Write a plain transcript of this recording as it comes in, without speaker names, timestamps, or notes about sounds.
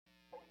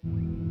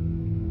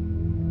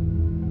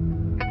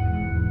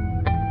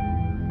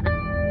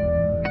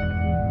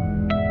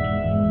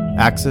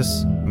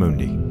Axis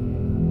Mundi.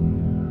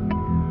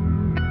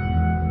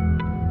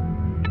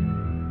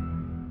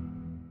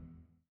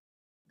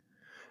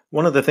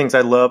 One of the things I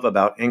love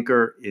about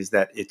Anchor is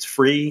that it's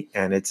free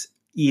and it's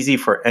easy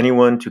for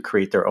anyone to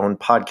create their own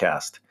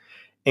podcast.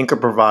 Anchor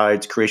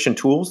provides creation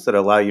tools that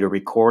allow you to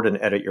record and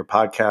edit your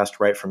podcast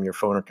right from your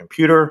phone or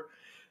computer.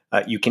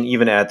 You can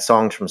even add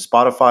songs from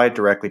Spotify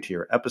directly to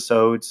your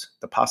episodes.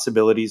 The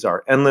possibilities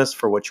are endless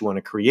for what you want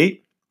to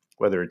create,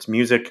 whether it's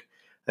music,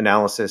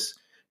 analysis,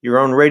 your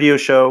own radio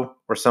show,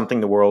 or something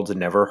the world's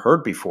never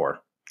heard before.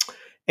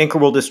 Anchor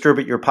will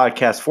distribute your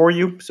podcast for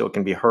you so it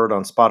can be heard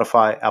on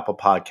Spotify, Apple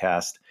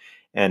Podcast,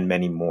 and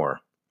many more.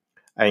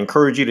 I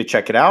encourage you to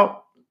check it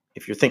out.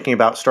 If you're thinking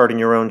about starting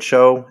your own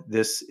show,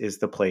 this is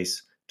the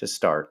place to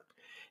start.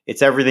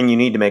 It's everything you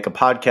need to make a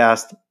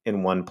podcast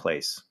in one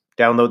place.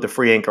 Download the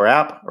free Anchor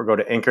app or go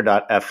to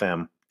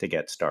anchor.fm to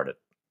get started.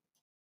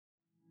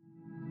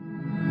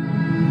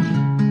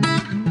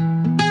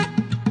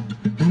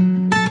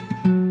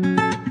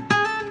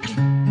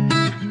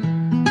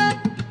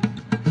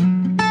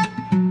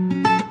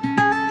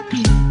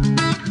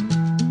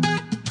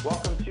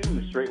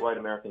 White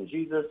American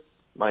Jesus.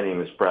 My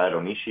name is Brad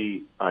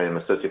Onishi. I am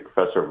Associate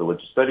Professor of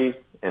Religious Studies,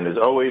 and as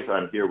always,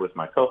 I'm here with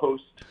my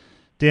co-host,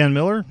 Dan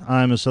Miller.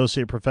 I'm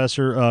Associate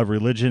Professor of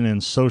Religion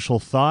and Social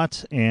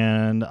Thought,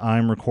 and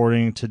I'm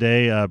recording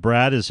today.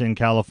 Brad is in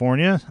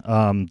California,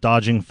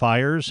 dodging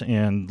fires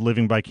and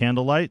living by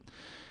candlelight,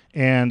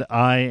 and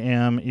I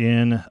am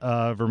in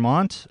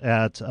Vermont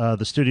at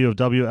the studio of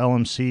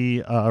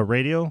WLMC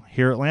Radio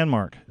here at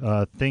Landmark.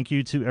 Thank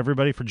you to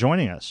everybody for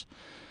joining us.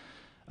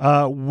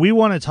 We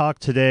want to talk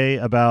today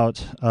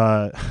about,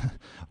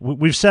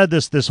 we've said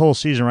this whole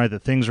season, right,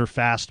 that things are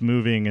fast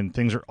moving and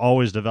things are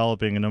always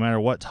developing, and no matter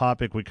what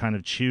topic we kind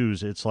of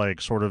choose, it's like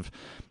sort of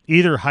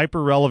either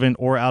hyper relevant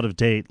or out of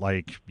date,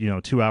 like,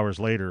 2 hours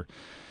later.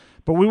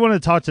 But we want to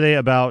talk today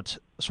about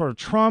sort of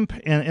Trump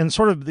and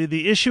sort of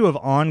the issue of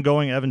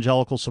ongoing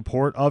evangelical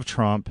support of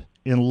Trump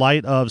in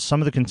light of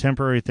some of the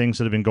contemporary things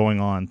that have been going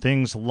on.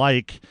 Things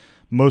like,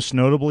 most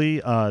notably,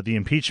 the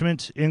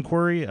impeachment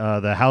inquiry.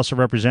 The House of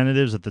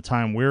Representatives, at the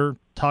time we're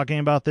talking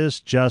about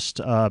this,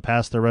 just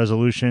passed their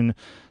resolution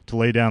to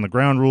lay down the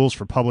ground rules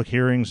for public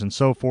hearings and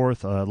so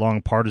forth,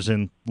 along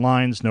partisan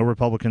lines. No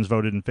Republicans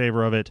voted in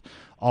favor of it.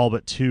 All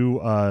but two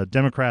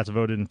Democrats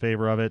voted in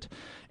favor of it.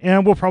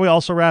 And we'll probably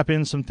also wrap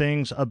in some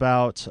things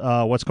about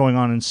what's going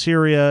on in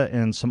Syria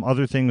and some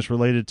other things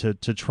related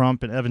to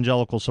Trump and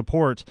evangelical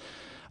support.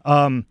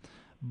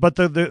 But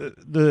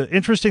the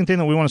interesting thing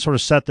that we want to sort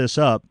of set this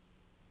up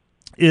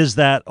is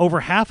that over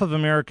half of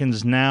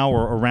Americans now,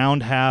 or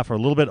around half, or a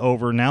little bit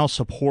over, now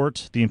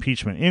support the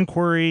impeachment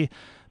inquiry.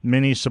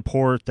 Many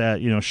support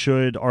that,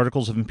 should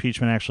articles of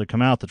impeachment actually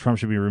come out, that Trump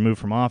should be removed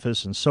from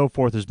office and so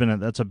forth. That's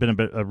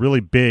been a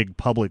really big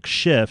public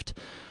shift.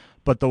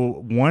 But the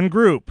one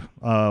group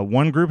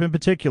in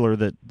particular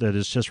that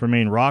has just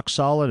remained rock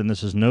solid, and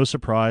this is no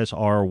surprise,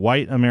 are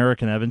white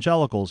American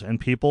evangelicals. And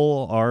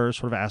people are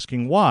sort of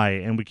asking why.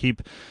 And we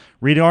keep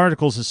reading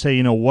articles that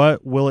say,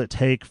 what will it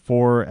take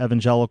for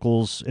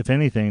evangelicals, if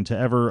anything, to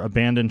ever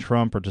abandon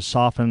Trump or to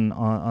soften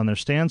on their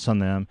stance on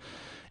them?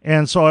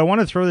 And so I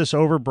want to throw this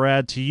over,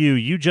 Brad, to you.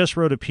 You just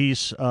wrote a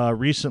piece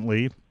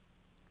recently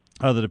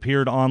that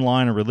appeared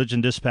online in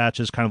Religion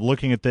Dispatches, kind of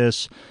looking at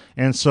this.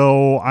 And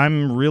so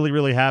I'm really,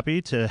 really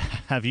happy to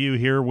have you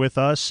here with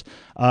us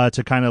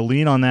to kind of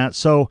lean on that.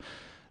 So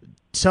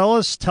tell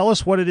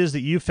us what it is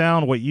that you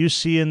found, what you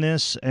see in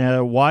this.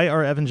 Why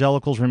are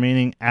evangelicals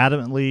remaining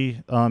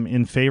adamantly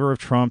in favor of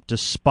Trump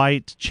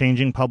despite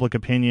changing public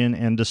opinion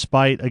and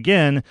despite,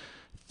 again,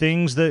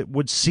 things that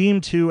would seem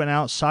to an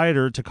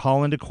outsider to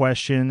call into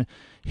question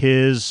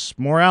his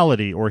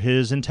morality or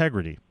his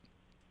integrity?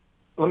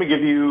 Let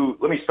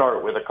me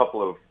start with a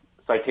couple of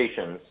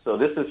citations. So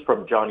this is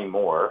from Johnny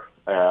Moore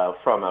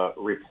from a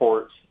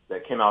report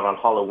that came out on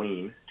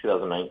Halloween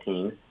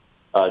 2019.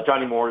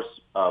 Johnny Moore's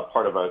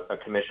part of a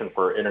commission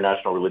for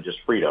international religious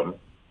freedom.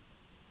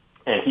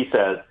 And he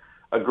says,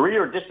 agree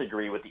or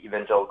disagree with the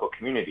evangelical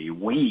community,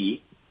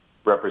 we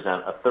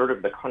represent a third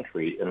of the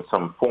country in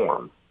some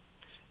form.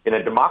 In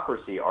a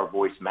democracy, our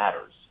voice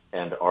matters,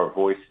 and our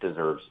voice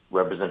deserves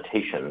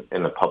representation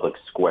in the public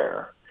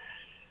square.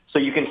 So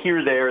you can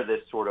hear there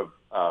this sort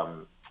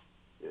of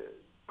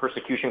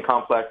persecution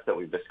complex that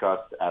we've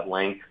discussed at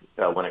length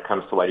when it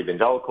comes to white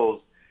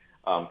evangelicals,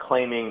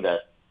 claiming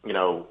that,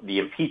 the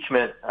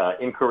impeachment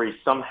inquiry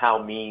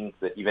somehow means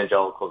that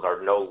evangelicals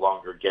are no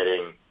longer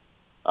getting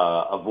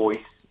a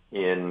voice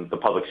in the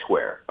public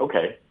square.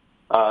 Okay.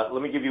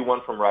 Let me give you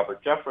one from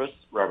Robert Jeffress.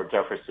 Robert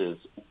Jeffress is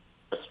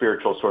a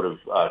spiritual sort of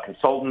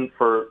consultant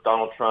for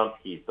Donald Trump.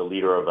 He's the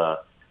leader of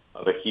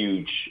a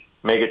huge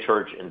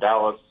megachurch in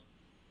Dallas.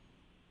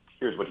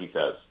 Here's what he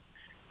says.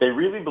 They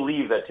really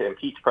believe that to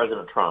impeach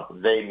President Trump,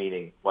 they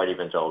meaning white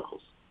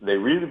evangelicals, they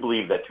really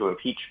believe that to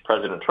impeach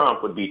President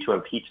Trump would be to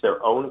impeach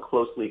their own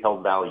closely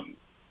held values.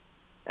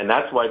 And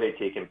that's why they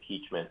take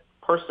impeachment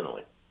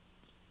personally.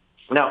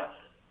 Now,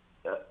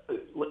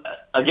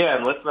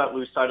 again, let's not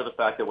lose sight of the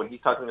fact that when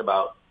he's talking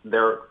about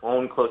their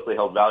own closely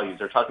held values,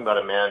 they're talking about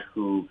a man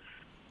who,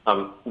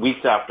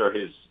 weeks after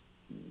his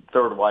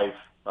third wife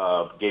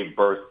gave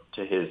birth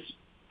to his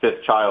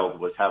fifth child,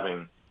 was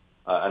having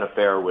an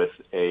affair with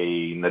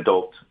an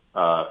adult,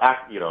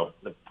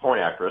 the porn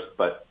actress.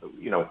 But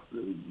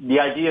the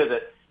idea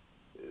that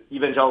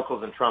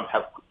evangelicals and Trump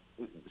have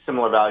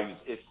similar values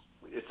is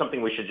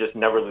something we should just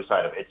never lose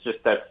sight of. It's just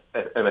that's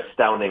an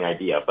astounding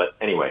idea. But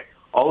anyway,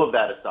 all of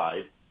that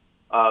aside,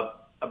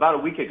 about a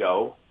week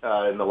ago,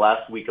 in the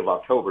last week of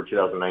October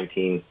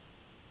 2019,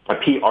 a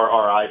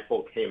PRRI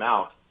poll came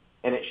out,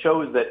 and it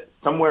shows that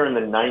somewhere in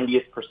the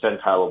 90th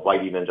percentile of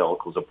white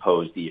evangelicals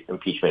oppose the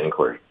impeachment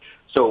inquiry.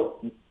 So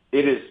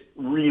it is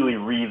really,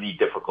 really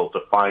difficult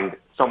to find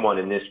someone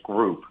in this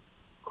group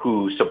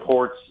who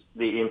supports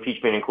the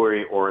impeachment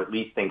inquiry or at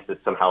least thinks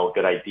it's somehow a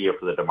good idea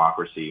for the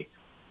democracy,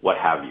 what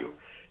have you.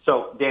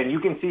 So, Dan, you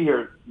can see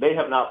here, they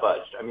have not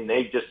budged. I mean,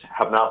 they just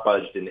have not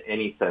budged in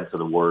any sense of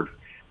the word.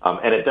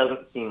 And it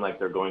doesn't seem like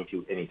they're going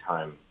to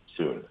anytime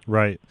soon.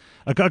 Right.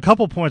 A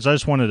couple points I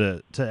just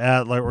wanted to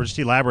add, or just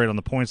elaborate on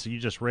the points that you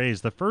just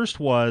raised. The first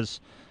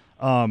was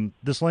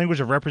this language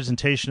of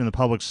representation in the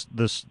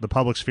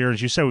public sphere.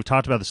 As you said, we've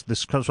talked about this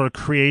sort of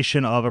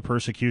creation of a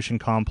persecution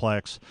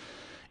complex.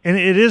 And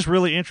it is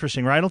really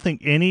interesting, right? I don't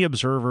think any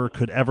observer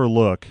could ever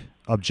look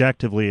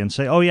objectively and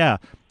say, oh, yeah,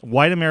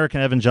 white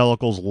American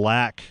evangelicals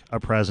lack a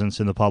presence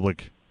in the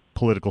public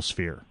political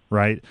sphere,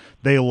 right?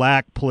 They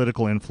lack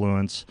political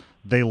influence.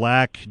 They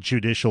lack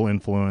judicial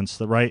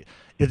influence, right?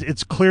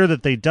 It's clear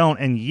that they don't,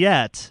 and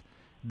yet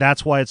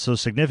that's why it's so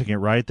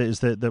significant, right? That is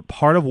that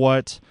part of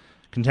what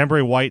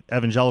contemporary white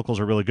evangelicals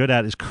are really good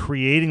at is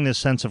creating this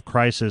sense of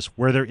crisis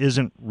where there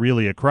isn't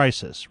really a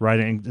crisis, right?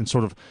 And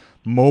sort of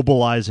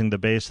mobilizing the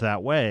base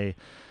that way.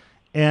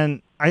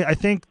 And I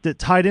think that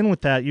tied in with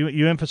that,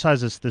 you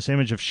emphasize this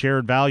image of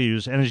shared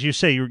values. And as you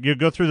say, you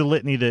go through the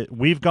litany that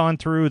we've gone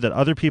through, that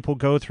other people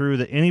go through,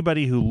 that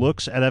anybody who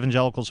looks at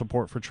evangelical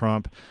support for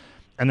Trump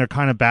and they're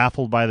kind of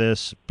baffled by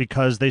this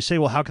because they say,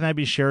 well, how can that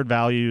be shared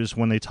values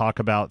when they talk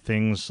about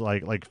things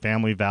like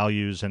family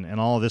values and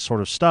all of this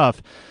sort of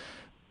stuff?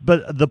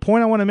 But the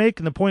point I want to make,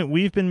 and the point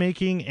we've been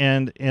making,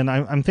 and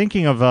I'm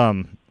thinking of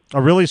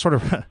a really sort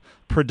of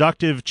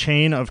productive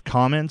chain of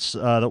comments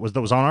that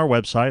was on our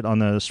website on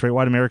the Straight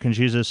White American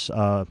Jesus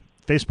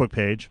Facebook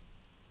page,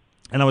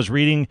 and I was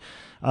reading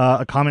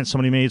a comment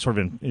somebody made sort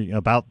of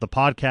about the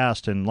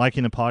podcast and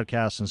liking the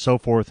podcast and so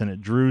forth, and it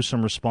drew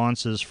some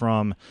responses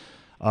from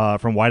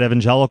white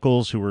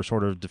evangelicals who were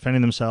sort of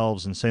defending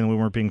themselves and saying we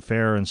weren't being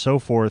fair and so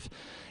forth.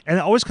 And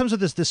it always comes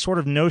with this sort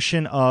of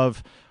notion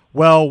of,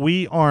 well,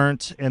 we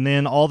aren't, and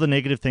then all the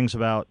negative things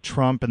about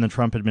Trump and the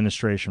Trump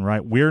administration,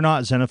 right? We're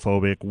not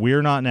xenophobic.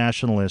 We're not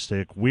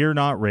nationalistic. We're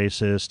not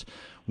racist.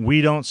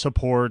 We don't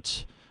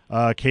support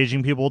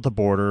caging people at the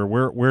border.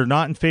 We're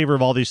not in favor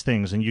of all these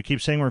things. And you keep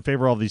saying we're in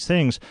favor of all these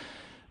things.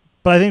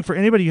 But I think for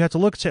anybody, you have to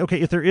look and say,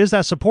 okay, if there is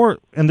that support,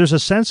 and there's a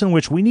sense in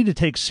which we need to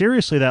take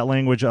seriously that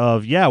language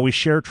of, yeah, we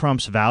share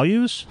Trump's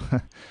values.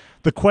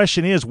 The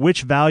question is,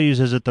 which values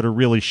is it that are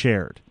really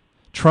shared?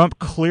 Trump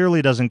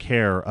clearly doesn't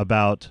care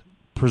about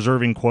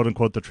preserving, quote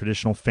unquote, the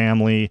traditional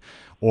family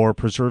or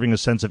preserving a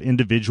sense of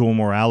individual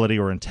morality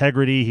or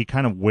integrity. He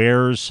kind of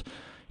wears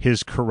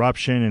his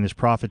corruption and his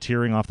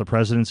profiteering off the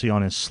presidency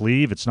on his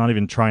sleeve. It's not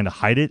even trying to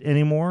hide it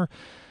anymore.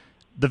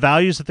 The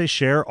values that they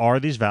share are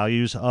these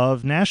values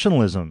of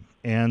nationalism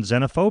and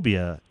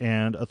xenophobia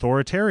and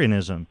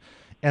authoritarianism.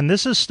 And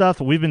this is stuff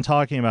that we've been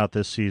talking about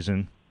this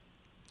season.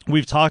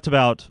 We've talked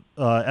about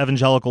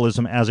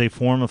evangelicalism as a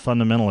form of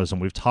fundamentalism.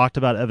 We've talked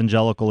about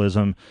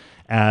evangelicalism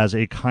as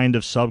a kind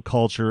of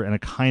subculture and a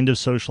kind of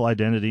social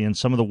identity, and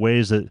some of the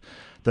ways that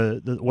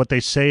what they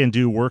say and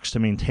do works to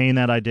maintain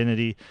that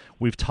identity.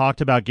 We've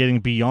talked about getting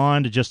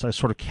beyond just a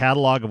sort of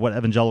catalog of what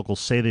evangelicals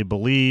say they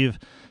believe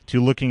to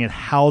looking at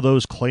how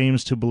those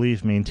claims to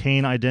belief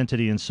maintain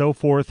identity and so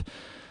forth.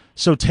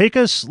 So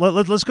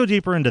let's go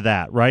deeper into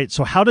that, right?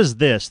 So how does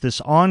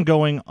this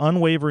ongoing,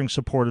 unwavering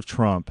support of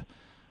Trump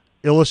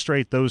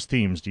illustrate those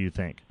themes, do you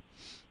think?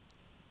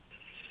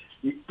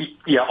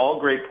 Yeah, all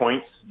great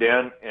points,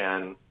 Dan,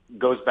 and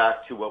goes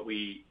back to what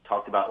we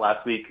talked about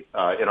last week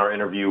in our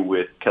interview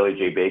with Kelly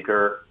J.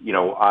 Baker.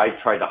 I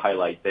tried to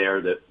highlight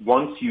there that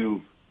once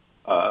you've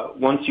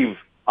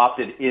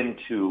opted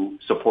into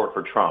support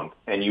for Trump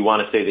and you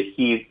want to say that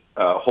he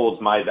holds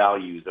my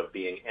values of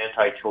being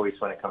anti-choice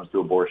when it comes to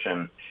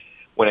abortion,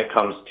 when it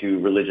comes to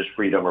religious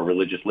freedom or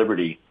religious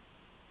liberty,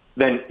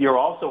 then you're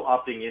also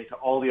opting into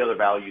all the other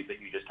values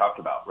that you just talked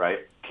about, right?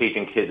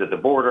 Caging kids at the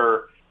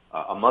border,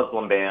 a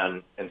Muslim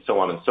ban, and so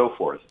on and so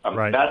forth.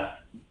 Right.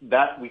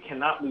 That we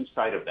cannot lose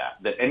sight of that.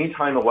 That any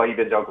time a white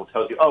evangelical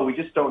tells you, oh, we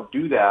just don't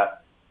do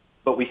that,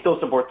 but we still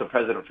support the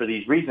president for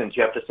these reasons,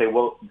 you have to say,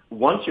 well,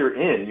 once you're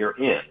in, you're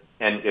in.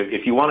 And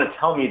if you want to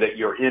tell me that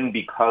you're in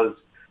because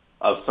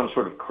of some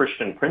sort of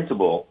Christian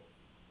principle,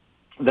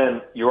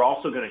 then you're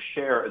also going to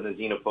share in the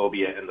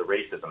xenophobia and the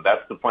racism.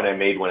 That's the point I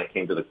made when it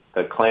came to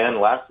the Klan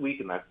last week,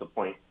 and that's the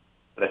point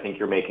that I think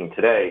you're making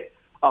today.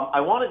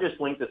 I want to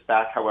just link this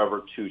back,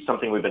 however, to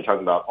something we've been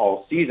talking about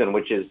all season,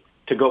 which is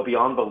to go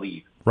beyond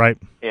belief. Right.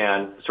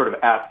 And sort of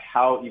ask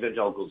how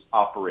evangelicals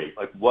operate.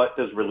 Like, what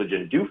does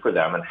religion do for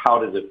them and how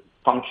does it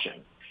function?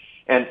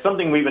 And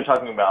something we've been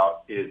talking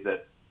about is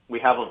that we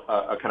have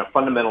a kind of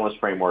fundamentalist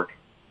framework.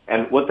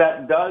 And what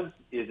that does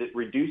is it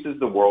reduces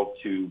the world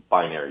to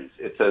binaries.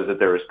 It says that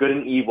there is good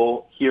and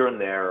evil, here and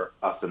there,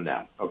 us and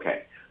them.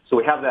 Okay. So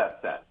we have that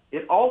set.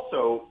 It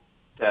also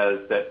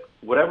says that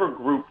whatever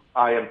group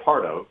I am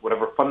part of,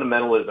 whatever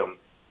fundamentalism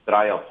that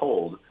I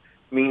uphold,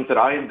 means that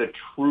I am the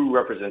true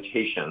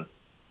representation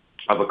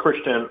of a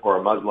Christian or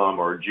a Muslim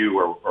or a Jew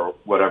or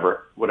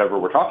whatever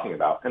we're talking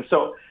about. And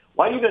so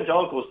white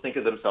evangelicals think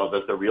of themselves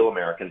as the real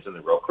Americans and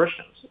the real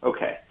Christians.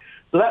 Okay.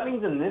 So that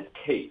means in this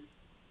case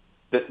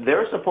that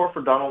their support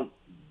for Donald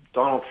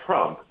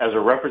Trump as a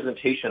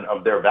representation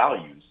of their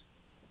values,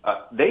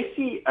 they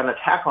see an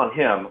attack on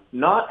him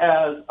not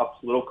as a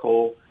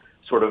political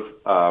sort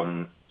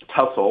of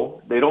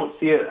tussle. They don't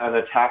see an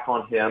attack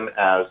on him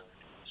as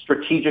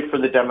strategic for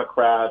the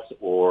Democrats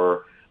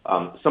or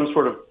some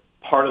sort of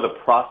part of the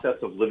process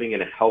of living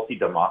in a healthy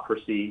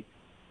democracy.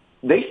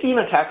 They see an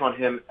attack on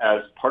him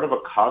as part of a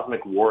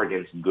cosmic war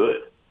against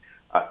good.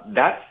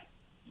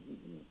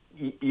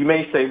 You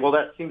may say, well,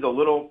 that seems a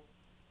little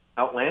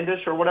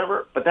outlandish or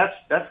whatever, but that's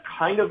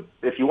kind of,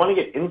 if you want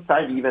to get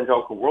inside the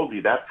evangelical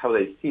worldview, that's how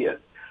they see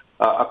it.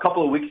 A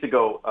couple of weeks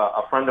ago,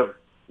 a friend of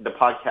the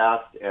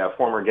podcast, a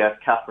former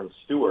guest, Catherine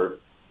Stewart,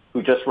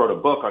 who just wrote a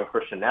book on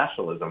Christian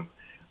nationalism,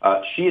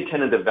 she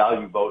attended the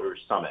Value Voters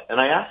Summit. And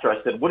I asked her,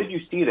 I said, what did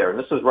you see there? And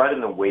this was right in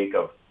the wake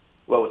of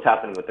what was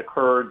happening with the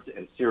Kurds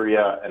and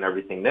Syria and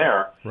everything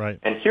there. Right.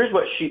 And here's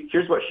what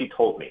she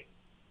told me.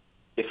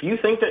 If you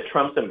think that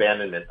Trump's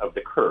abandonment of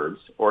the Kurds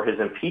or his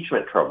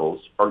impeachment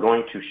troubles are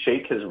going to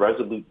shake his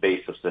resolute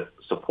base of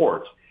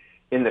support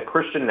in the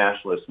Christian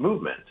nationalist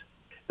movement,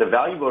 the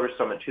Value Voters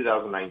Summit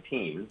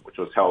 2019, which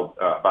was held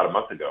about a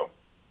month ago,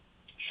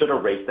 should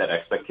erase that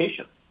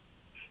expectation.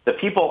 The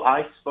people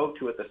I spoke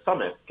to at the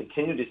summit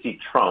continue to see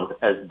Trump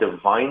as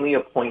divinely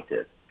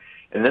appointed,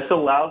 and this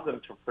allows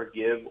them to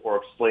forgive or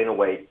explain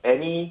away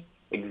any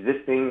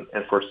existing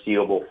and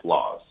foreseeable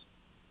flaws.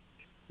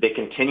 They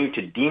continue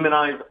to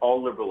demonize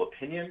all liberal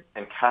opinion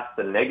and cast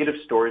the negative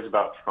stories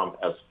about Trump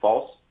as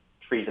false,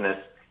 treasonous,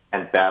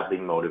 and badly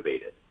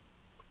motivated.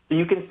 So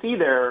you can see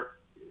there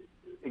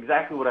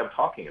exactly what I'm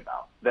talking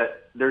about,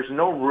 that there's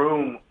no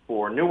room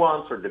for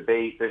nuance or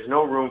debate. There's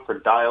no room for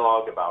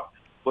dialogue about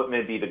what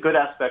may be the good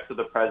aspects of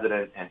the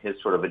president and his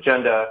sort of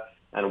agenda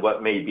and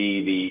what may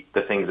be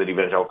the things that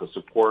evangelicals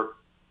support.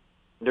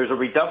 There's a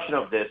reduction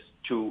of this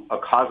to a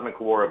cosmic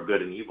war of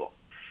good and evil,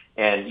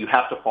 and you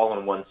have to fall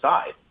on one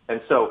side. And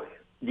so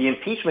the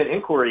impeachment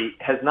inquiry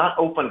has not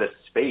opened a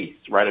space,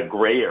 right, a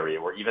gray area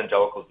where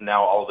evangelicals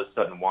now all of a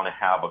sudden want to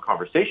have a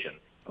conversation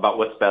about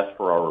what's best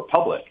for our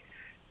republic.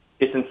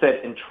 It's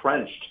instead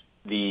entrenched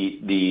the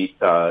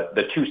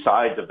two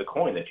sides of the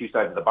coin, the two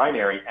sides of the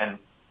binary, and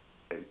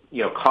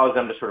cause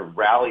them to sort of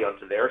rally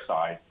onto their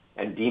side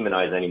and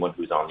demonize anyone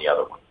who's on the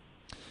other one.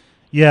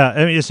 Yeah,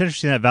 I mean, it's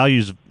interesting that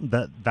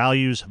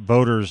Values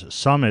Voters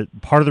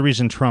Summit, part of the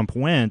reason Trump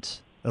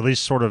went, at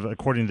least sort of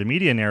according to the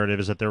media narrative,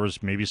 is that there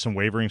was maybe some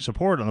wavering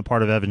support on the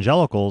part of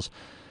evangelicals.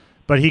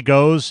 But he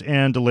goes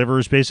and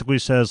delivers, basically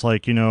says,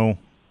 like,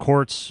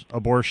 courts,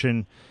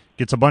 abortion,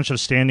 gets a bunch of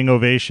standing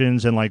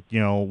ovations, and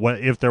what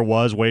if there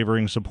was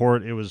wavering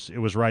support, it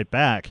was right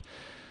back.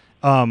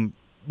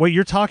 What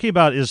you're talking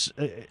about is,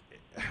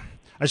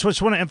 I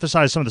just want to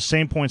emphasize some of the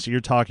same points that you're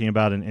talking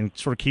about and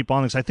sort of keep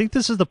on this. I think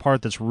this is the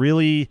part that's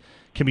really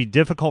can be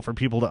difficult for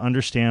people to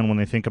understand when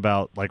they think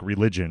about like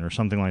religion or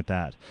something like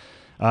that.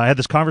 I had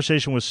this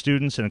conversation with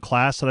students in a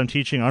class that I'm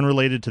teaching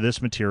unrelated to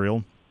this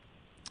material.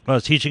 I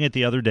was teaching it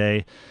the other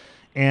day,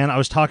 and I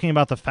was talking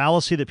about the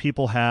fallacy that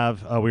people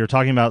have. We were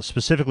talking about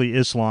specifically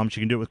Islam, but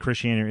you can do it with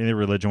Christianity or any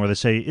religion, where they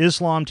say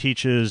Islam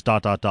teaches ...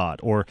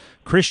 or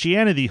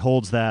Christianity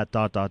holds that ...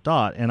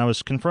 And I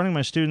was confronting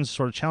my students,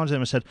 sort of challenging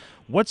them. I said,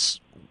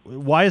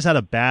 why is that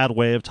a bad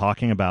way of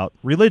talking about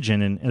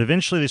religion? And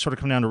eventually they sort of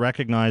come down to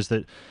recognize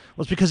that,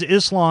 well, it's because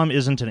Islam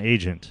isn't an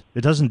agent.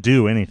 It doesn't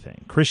do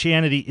anything.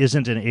 Christianity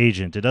isn't an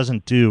agent. It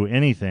doesn't do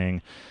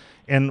anything.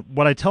 And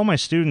what I tell my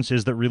students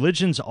is that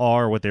religions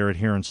are what their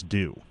adherents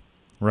do,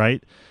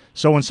 right?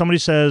 So when somebody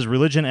says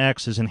religion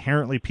X is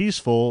inherently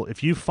peaceful,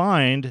 if you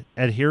find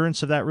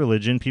adherents of that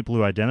religion, people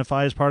who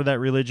identify as part of that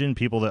religion,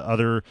 people that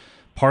other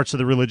parts of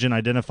the religion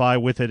identify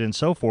with it and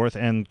so forth,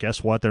 and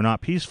guess what? They're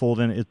not peaceful,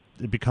 then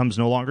it becomes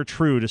no longer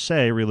true to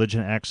say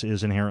religion X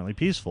is inherently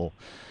peaceful.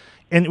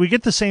 And we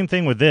get the same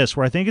thing with this,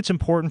 where I think it's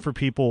important for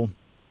people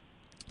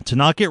to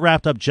not get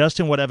wrapped up just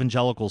in what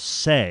evangelicals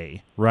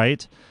say,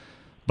 right?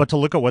 But to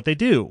look at what they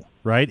do,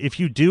 right? If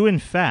you do, in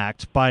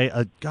fact,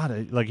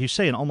 like you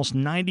say, an almost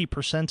 90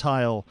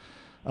 percentile,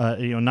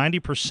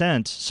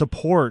 90%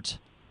 support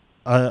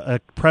a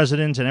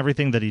president and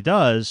everything that he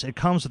does, it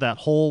comes with that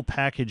whole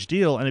package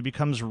deal, and it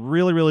becomes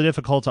really, really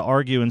difficult to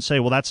argue and say,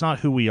 well, that's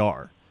not who we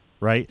are,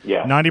 right?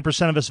 Yeah.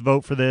 90% of us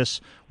vote for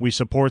this. We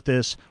support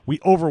this.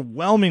 We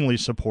overwhelmingly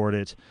support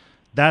it.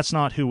 That's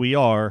not who we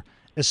are,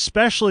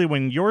 especially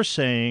when you're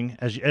saying,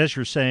 as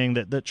you're saying,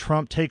 that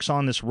Trump takes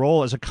on this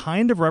role as a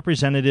kind of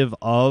representative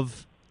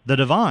of the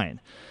divine,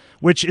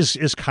 which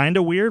is kind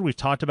of weird. We've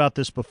talked about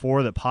this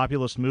before, that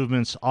populist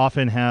movements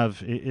often have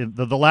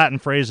the Latin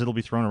phrase that'll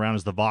be thrown around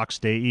is the vox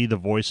dei, the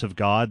voice of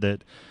God,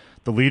 that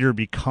the leader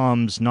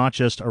becomes not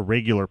just a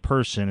regular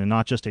person and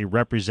not just a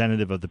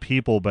representative of the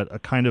people, but a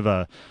kind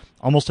of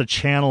almost a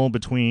channel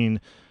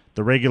between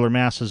the regular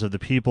masses of the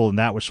people and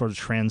that which sort of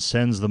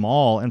transcends them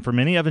all. And for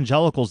many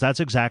evangelicals, that's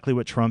exactly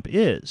what Trump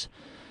is.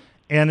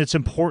 And it's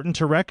important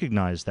to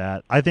recognize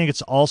that. I think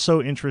it's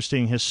also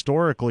interesting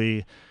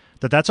historically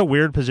that that's a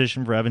weird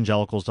position for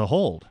evangelicals to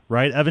hold,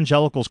 right?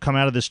 Evangelicals come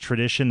out of this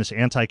tradition, this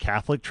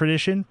anti-Catholic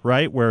tradition,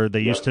 right, where they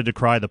used to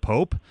decry the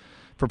Pope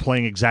for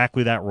playing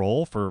exactly that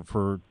role,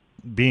 for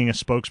being a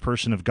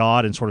spokesperson of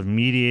God and sort of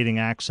mediating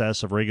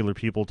access of regular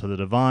people to the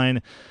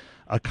divine.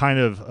 A kind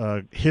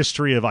of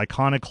history of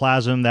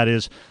iconoclasm, that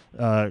is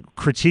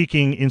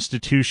critiquing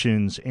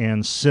institutions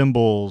and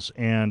symbols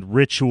and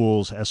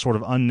rituals as sort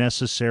of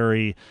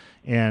unnecessary,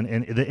 and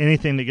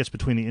anything that gets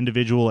between the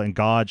individual and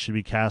God should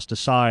be cast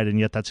aside. And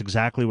yet that's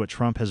exactly what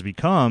Trump has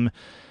become.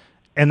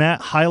 And that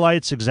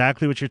highlights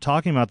exactly what you're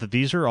talking about, that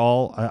these are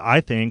all,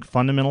 I think,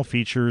 fundamental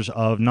features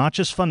of not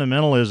just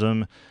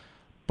fundamentalism,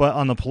 but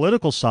on the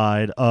political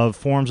side of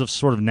forms of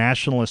sort of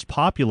nationalist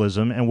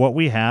populism. And what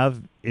we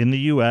have in the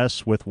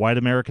U.S. with white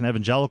American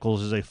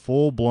evangelicals is a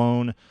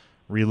full-blown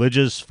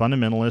religious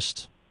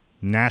fundamentalist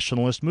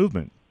nationalist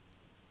movement.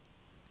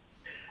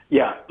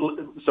 Yeah.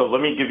 So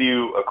let me give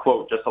you a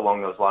quote just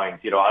along those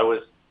lines. I was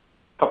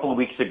a couple of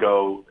weeks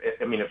ago,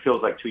 I mean, it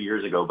feels like 2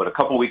 years ago, but a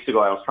couple of weeks ago,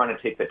 I was trying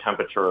to take the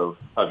temperature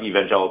of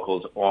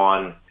evangelicals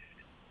on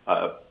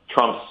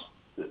Trump's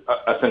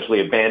essentially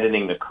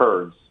abandoning the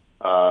Kurds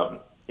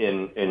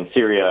in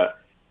Syria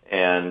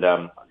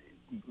and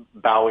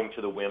bowing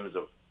to the whims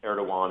of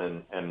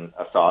Erdogan and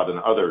Assad and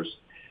others.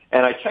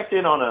 And I checked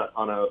in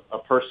on a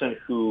person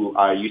who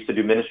I used to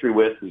do ministry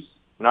with, who's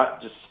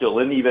not just still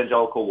in the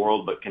evangelical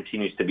world, but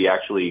continues to be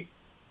actually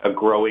a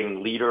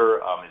growing leader,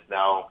 is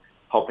now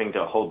helping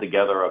to hold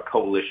together a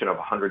coalition of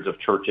hundreds of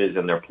churches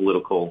and their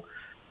political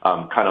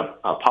kind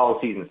of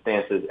policies and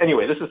stances.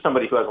 Anyway, this is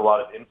somebody who has a lot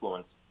of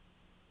influence.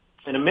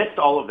 And amidst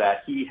all of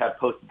that, he had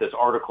posted this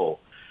article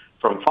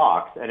from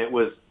Fox, and it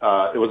was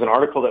an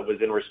article that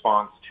was in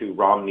response to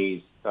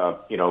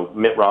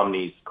Mitt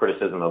Romney's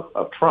criticism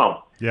of Trump.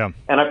 Yeah.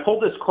 And I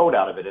pulled this quote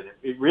out of it, and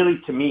it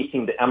really, to me,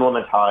 seemed to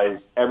emblematize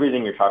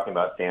everything you're talking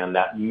about, Dan,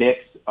 that mix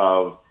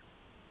of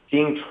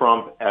seeing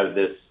Trump as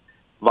this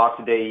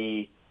vox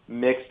dei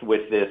mixed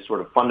with this sort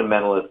of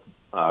fundamentalist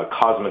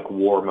cosmic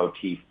war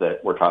motif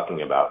that we're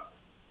talking about.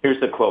 Here's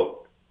the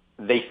quote.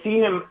 They see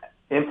him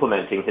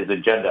implementing his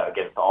agenda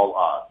against all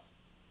odds.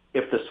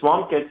 If the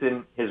swamp gets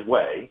in his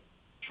way,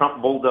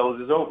 Trump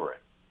bulldozes over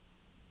it.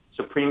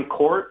 Supreme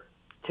Court,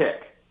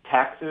 tick.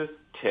 Taxes,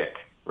 tick.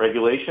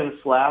 Regulation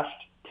slashed,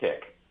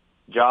 tick.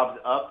 Jobs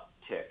up,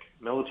 tick.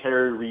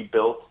 Military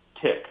rebuilt,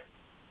 tick.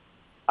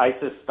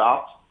 ISIS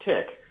stopped,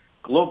 tick.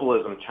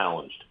 Globalism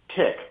challenged,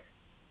 tick.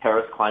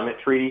 Paris Climate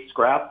Treaty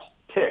scrapped,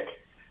 tick.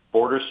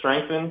 Border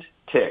strengthened,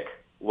 tick.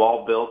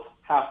 Wall built,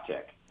 half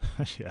tick.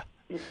 Yeah.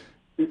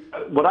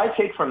 What I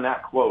take from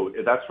that quote,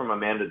 that's from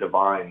Amanda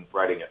Devine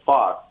writing at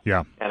Fox.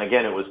 Yeah. And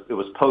again, it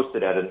was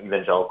posted at an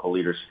evangelical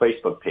leader's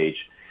Facebook page.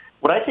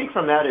 What I take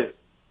from that is,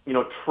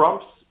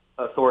 Trump's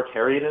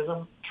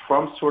authoritarianism,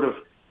 Trump's sort of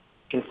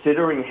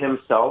considering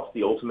himself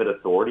the ultimate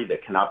authority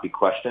that cannot be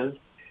questioned,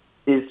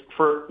 is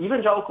for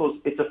evangelicals,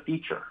 it's a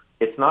feature.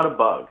 It's not a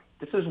bug.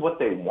 This is what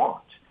they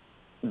want.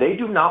 They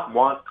do not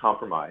want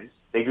compromise.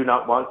 They do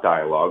not want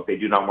dialogue. They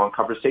do not want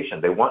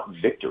conversation. They want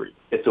victory.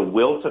 It's a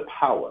will to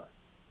power.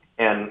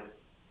 And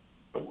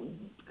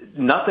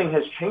nothing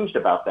has changed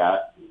about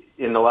that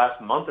in the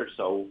last month or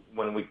so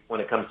when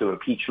it comes to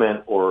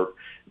impeachment or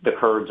the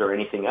Kurds or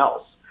anything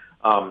else.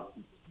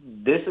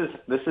 This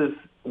is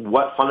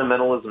what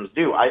fundamentalisms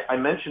do. I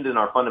mentioned in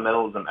our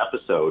fundamentalism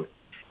episode,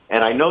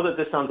 and I know that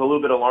this sounds a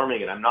little bit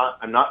alarming, and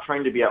I'm not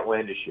trying to be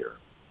outlandish here,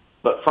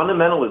 but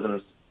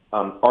fundamentalisms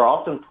are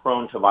often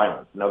prone to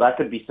violence. Now, that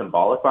could be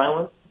symbolic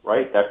violence,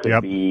 right? That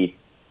could be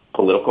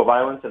political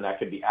violence, and that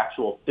could be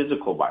actual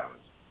physical violence.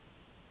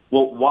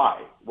 Well,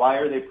 why? Why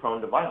are they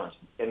prone to violence?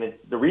 And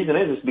the reason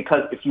is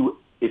because if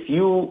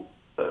you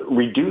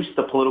reduce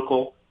the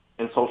political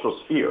and social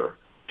sphere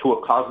to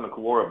a cosmic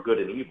war of good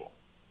and evil,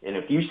 and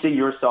if you see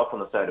yourself on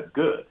the side of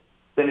good,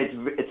 then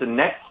it's a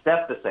next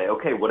step to say,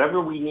 okay,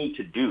 whatever we need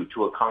to do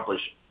to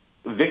accomplish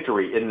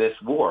victory in this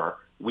war,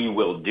 we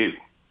will do.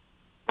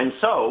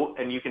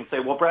 And you can say,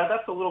 well, Brad,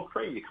 that's a little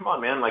crazy. Come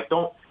on, man,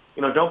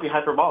 don't be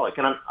hyperbolic.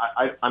 And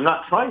I'm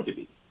not trying to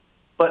be,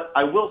 but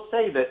I will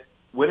say that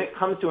when it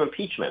comes to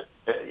impeachment,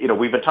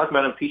 we've been talking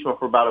about impeachment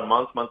for about a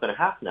month and a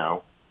half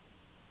now.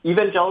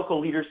 Evangelical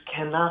leaders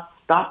cannot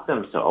stop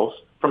themselves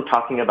from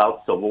talking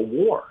about civil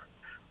war.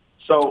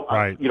 So,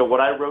 right. What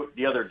I wrote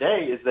the other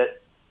day is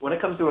that when it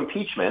comes to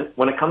impeachment,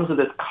 when it comes to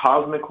this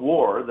cosmic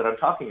war that I'm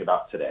talking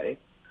about today,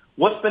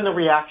 What's been the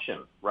reaction,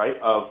 right,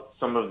 of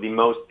some of the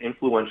most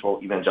influential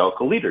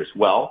evangelical leaders?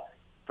 Well,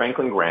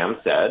 Franklin Graham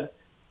said,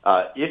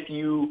 if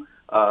you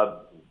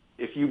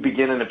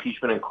begin an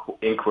impeachment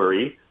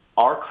inquiry,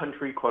 our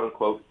country, quote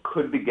unquote,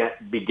 could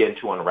begin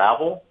to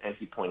unravel, and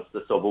he points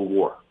to Civil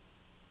War.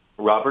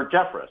 Robert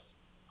Jeffress,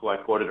 who I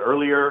quoted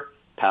earlier,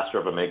 pastor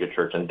of a mega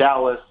church in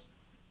Dallas,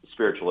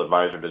 spiritual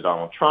advisor to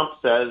Donald Trump,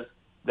 says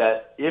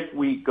that if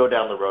we go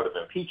down the road of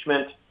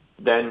impeachment,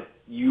 then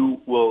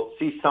you will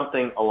see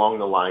something along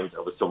the lines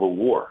of a civil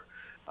war.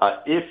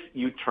 If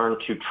you turn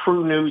to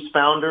True News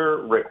founder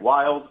Rick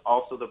Wild,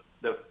 also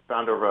the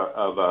founder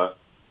of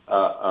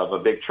a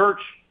big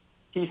church,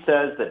 he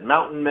says that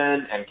mountain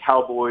men and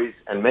cowboys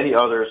and many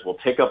others will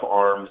take up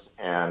arms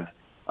and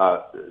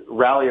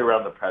rally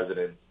around the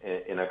president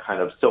in a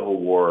kind of civil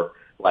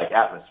war-like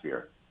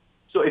atmosphere.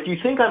 So if you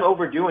think I'm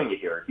overdoing it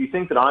here, if you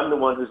think that I'm the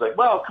one who's like,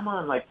 well, come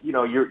on, like, you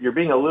know, you're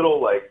being a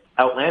little like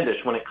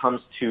outlandish when it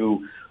comes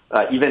to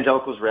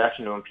evangelicals'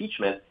 reaction to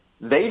impeachment,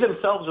 they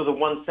themselves are the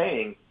ones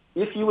saying,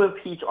 if you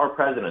impeach our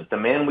president, the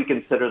man we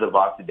consider the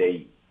Vata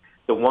Dei,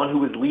 the one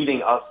who is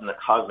leading us in the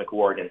cosmic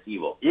war against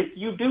evil, if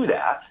you do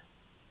that,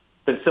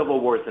 then civil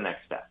war is the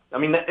next step. I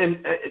mean,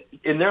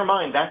 in their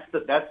mind, that's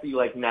the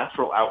like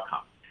natural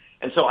outcome.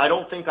 And so I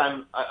don't think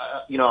I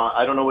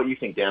don't know what you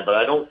think, Dan, but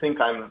I don't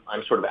think I'm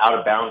sort of out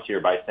of bounds here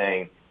by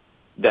saying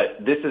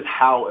that this is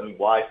how and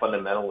why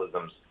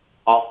fundamentalisms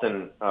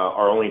often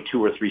are only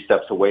 2 or 3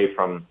 steps away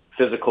from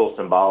physical,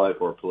 symbolic,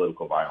 or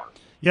political violence.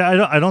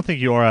 Yeah, I don't think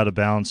you are out of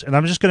bounds, and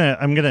I'm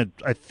gonna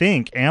I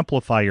think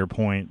amplify your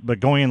point, but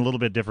going in a little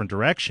bit different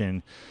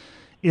direction,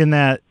 in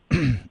that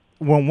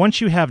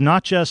once you have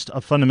not just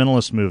a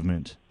fundamentalist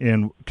movement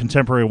in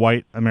contemporary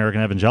white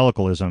American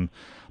evangelicalism,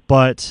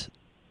 but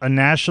a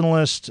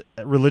nationalist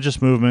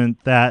religious movement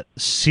that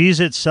sees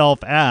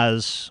itself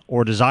as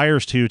or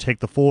desires to take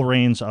the full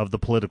reins of the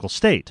political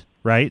state,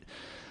 right?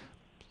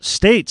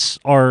 States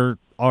are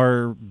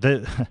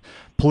the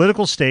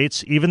political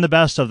states, even the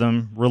best of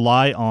them,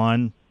 rely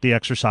on the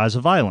exercise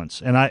of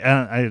violence. And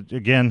I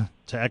again,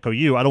 to echo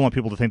you, I don't want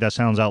people to think that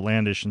sounds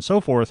outlandish and so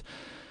forth.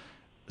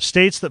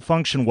 States that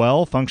function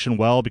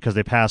well because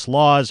they pass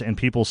laws and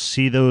people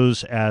see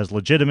those as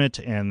legitimate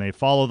and they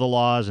follow the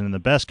laws, and in the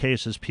best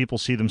cases people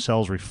see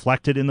themselves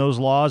reflected in those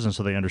laws and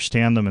so they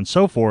understand them and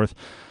so forth.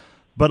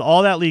 But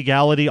all that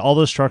legality, all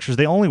those structures,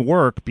 they only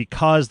work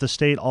because the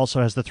state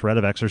also has the threat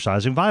of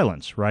exercising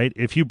violence, right?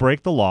 If you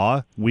break the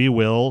law, we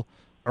will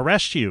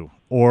arrest you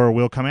or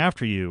we'll come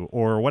after you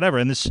or whatever.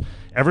 And this,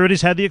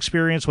 everybody's had the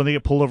experience when they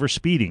get pulled over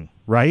speeding,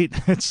 right?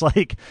 It's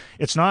like,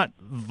 it's not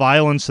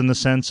violence in the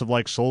sense of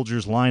like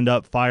soldiers lined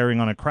up firing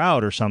on a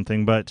crowd or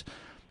something, but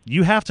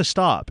you have to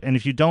stop. And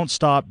if you don't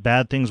stop,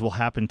 bad things will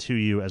happen to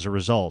you as a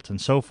result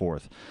and so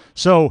forth.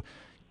 So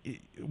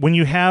when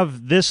you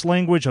have this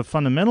language of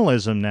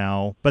fundamentalism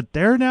now, but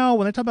they're now,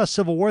 when they talk about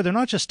civil war, they're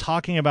not just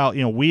talking about,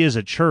 you know, we as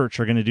a church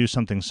are going to do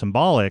something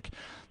symbolic.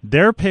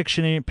 They're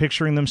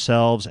picturing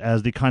themselves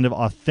as the kind of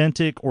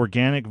authentic,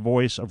 organic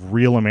voice of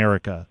real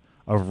America,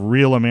 of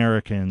real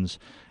Americans.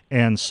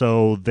 And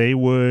so they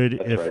would,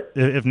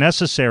 if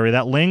necessary,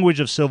 that language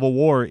of civil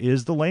war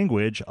is the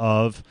language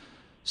of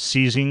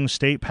seizing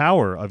state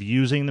power, of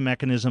using the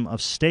mechanism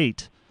of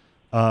state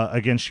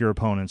against your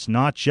opponents,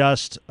 not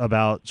just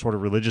about sort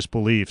of religious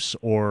beliefs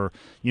or,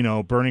 you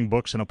know, burning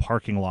books in a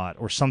parking lot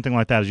or something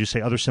like that, as you say,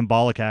 other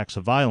symbolic acts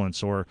of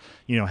violence or,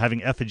 you know,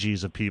 having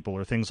effigies of people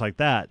or things like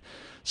that.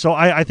 So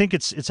I think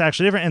it's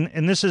actually different.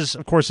 And this is,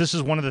 of course, this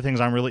is one of the things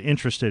I'm really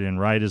interested in,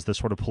 right, is the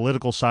sort of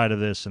political side of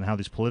this and how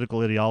these political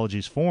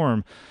ideologies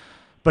form.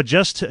 But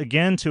just to,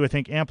 again, to, I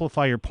think,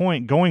 amplify your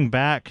point, going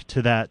back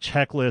to that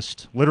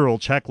checklist, literal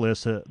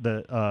checklist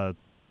that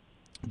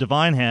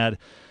Divine had,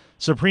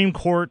 Supreme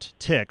Court,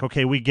 tick.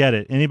 Okay, we get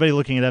it. Anybody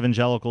looking at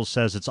evangelicals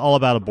says it's all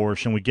about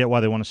abortion. We get why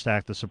they want to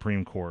stack the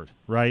Supreme Court,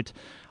 right?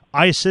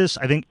 ISIS,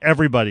 I think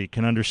everybody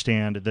can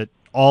understand that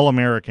all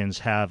Americans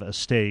have a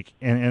stake,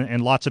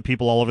 and lots of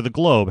people all over the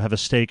globe have a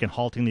stake in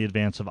halting the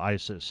advance of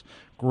ISIS.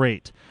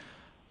 Great.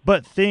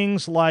 But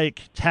things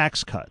like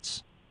tax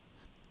cuts,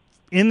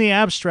 in the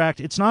abstract,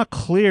 it's not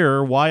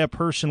clear why a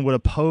person would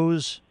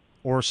oppose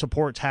or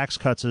support tax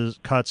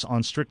cuts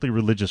on strictly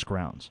religious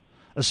grounds,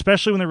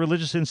 especially when the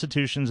religious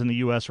institutions in the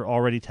U.S. are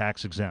already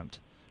tax exempt,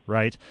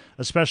 right?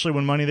 Especially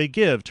when money they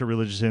give to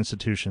religious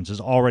institutions is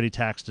already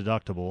tax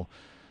deductible.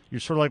 You're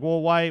sort of like, well,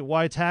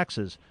 why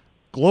taxes?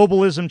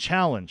 Globalism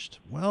challenged.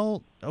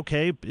 Well,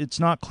 okay, it's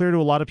not clear to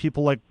a lot of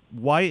people, like,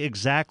 why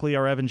exactly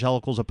are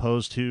evangelicals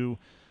opposed to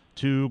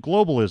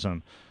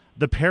globalism?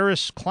 The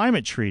Paris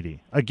Climate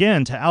Treaty,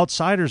 again, to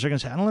outsiders, they're going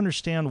to say, I don't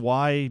understand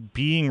why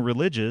being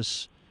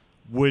religious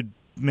would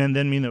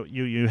then mean that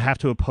you have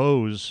to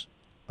oppose,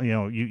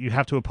 you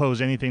have to oppose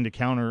anything to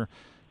counter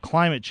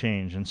climate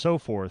change and so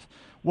forth.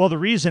 Well, the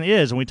reason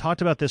is, and we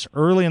talked about this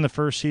early in the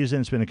first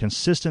season, it's been a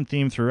consistent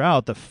theme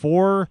throughout, that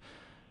for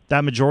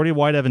that majority of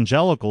white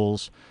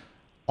evangelicals,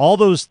 all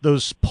those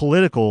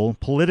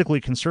politically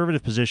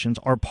conservative positions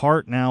are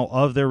part now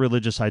of their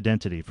religious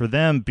identity. For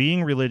them,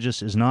 being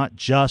religious is not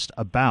just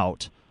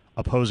about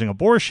opposing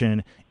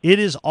abortion, it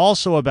is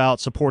also about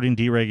supporting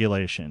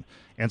deregulation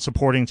and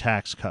supporting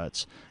tax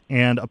cuts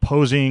and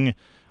opposing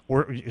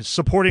or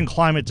supporting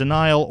climate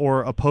denial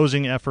or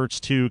opposing efforts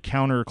to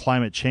counter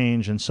climate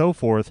change and so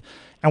forth.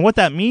 And what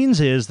that means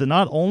is that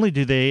not only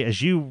do they,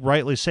 as you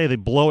rightly say, they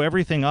blow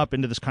everything up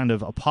into this kind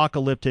of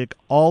apocalyptic,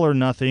 all or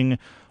nothing,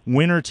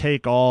 winner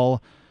take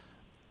all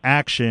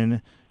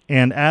action,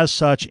 and as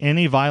such,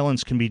 any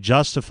violence can be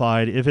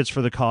justified if it's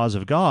for the cause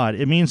of God.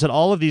 It means that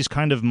all of these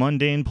kind of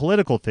mundane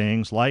political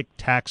things like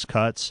tax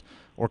cuts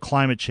or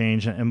climate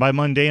change, and by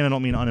mundane I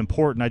don't mean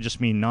unimportant, I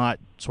just mean not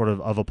sort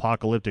of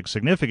apocalyptic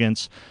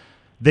significance,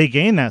 they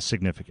gain that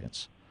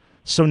significance.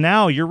 So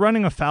now you're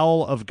running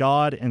afoul of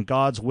God and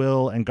God's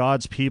will and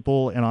God's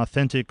people and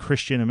authentic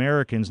Christian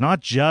Americans,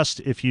 not just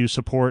if you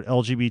support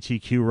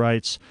LGBTQ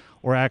rights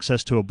or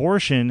access to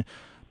abortion,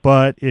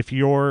 but if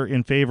you're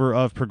in favor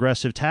of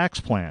progressive tax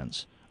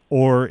plans,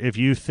 or if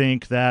you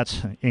think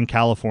that in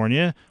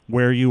California,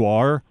 where you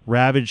are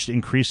ravaged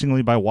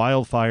increasingly by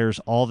wildfires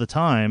all the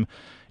time,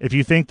 if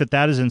you think that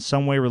that is in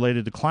some way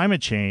related to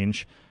climate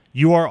change,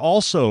 you are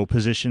also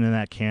positioned in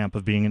that camp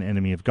of being an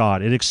enemy of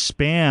God. It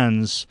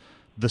expands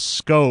the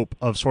scope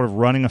of sort of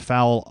running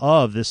afoul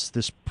of this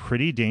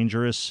pretty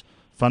dangerous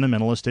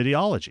fundamentalist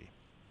ideology.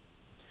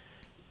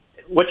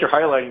 What you're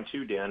highlighting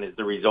too, Dan, is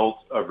the result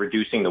of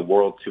reducing the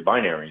world to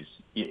binaries.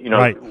 You know,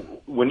 right.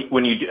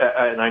 when you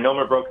and I know I'm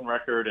a broken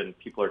record, and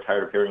people are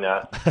tired of hearing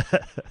that,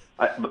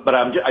 but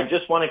I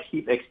just want to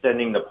keep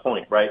extending the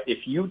point, right?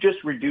 If you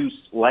just reduce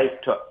life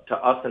to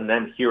us and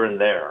them here and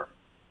there,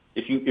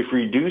 if you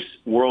reduce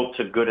world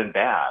to good and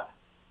bad,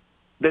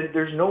 then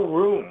there's no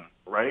room,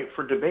 right,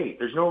 for debate.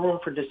 There's no room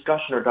for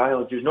discussion or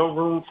dialogue. There's no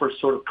room for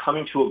sort of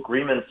coming to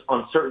agreements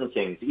on certain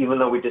things, even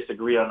though we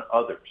disagree on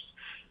others.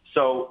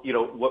 So, you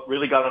know, what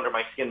really got under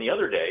my skin the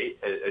other day,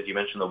 as you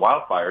mentioned, the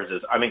wildfires,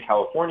 is I'm in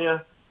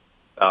California.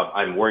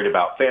 I'm worried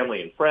about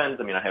family and friends.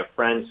 I mean, I have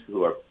friends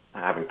who are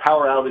having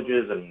power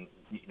outages and,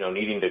 you know,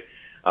 needing to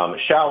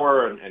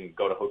shower and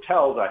go to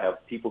hotels. I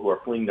have people who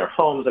are fleeing their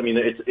homes. I mean,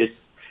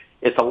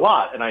 it's a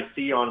lot. And I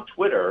see on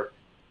Twitter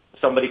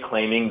somebody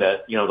claiming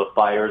that, you know, the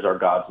fires are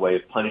God's way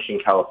of punishing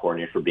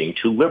California for being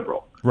too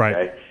liberal. Right.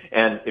 Okay?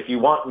 And if you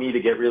want me to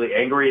get really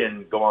angry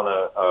and go on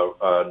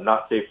a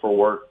not safe for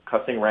work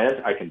cussing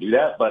rant, I can do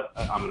that. But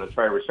I'm going to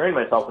try to restrain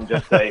myself and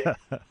just say,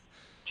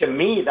 to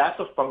me, that's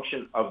a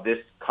function of this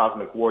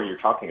cosmic war you're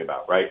talking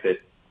about, right? That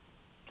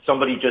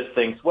somebody just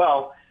thinks,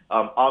 well,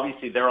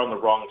 obviously they're on the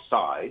wrong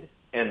side,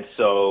 and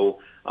so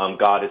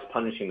God is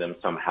punishing them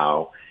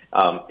somehow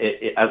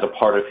as a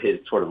part of his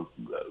sort of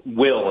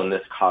will in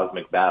this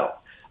cosmic battle.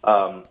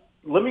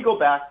 Let me go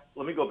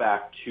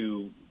back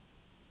to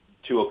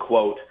a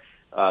quote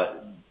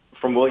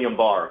from William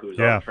Barr, who's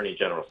our Attorney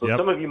General. So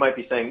some of you might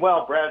be saying,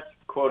 well, Brad's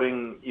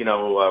quoting, you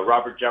know,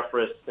 Robert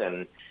Jeffress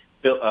and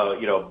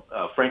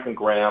Franklin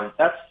Graham.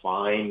 That's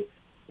fine.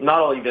 Not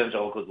all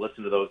evangelicals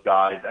listen to those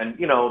guys, and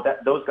you know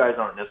those guys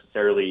aren't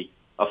necessarily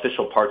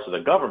official parts of the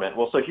government.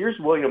 Well, so here's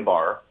William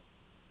Barr,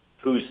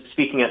 who's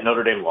speaking at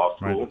Notre Dame Law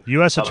School, right.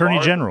 U.S. Attorney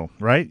General,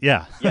 right?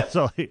 Yeah. Yes.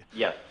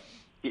 Yes.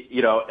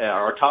 You know,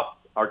 our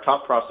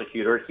top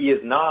prosecutor. He is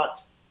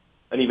not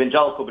an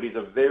evangelical, but he's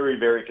a very,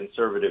 very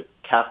conservative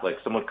Catholic.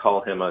 Some would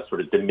call him a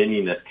sort of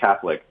dominionist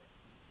Catholic.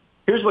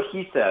 Here's what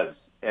he says,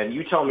 and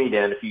you tell me,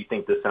 Dan, if you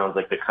think this sounds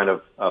like the kind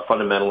of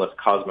fundamentalist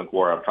cosmic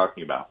war I'm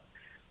talking about.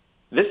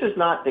 This is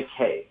not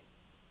decay.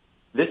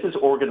 This is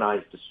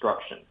organized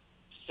destruction.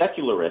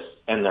 Secularists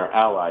and their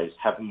allies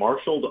have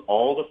marshaled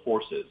all the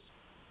forces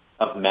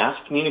of mass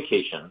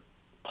communication,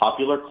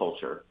 popular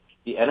culture,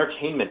 the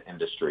entertainment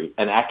industry,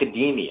 and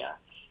academia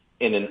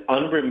in an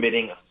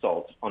unremitting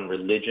assault on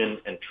religion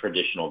and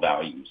traditional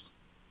values.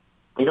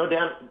 You know,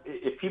 Dan,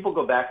 if people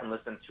go back and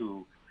listen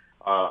to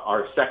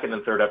our second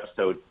and third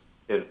episodes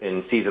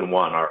in season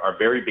one, our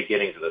very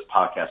beginnings of this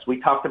podcast, we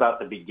talked about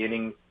the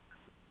beginnings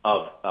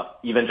of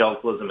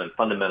evangelicalism and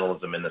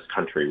fundamentalism in this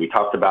country. We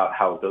talked about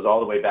how it goes all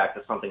the way back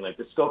to something like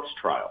the Scopes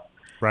trial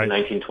in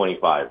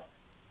 1925.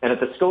 And at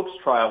the Scopes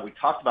trial, we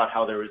talked about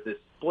how there was this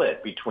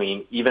split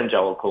between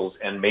evangelicals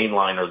and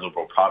mainline or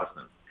liberal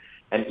Protestants.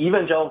 And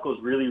evangelicals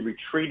really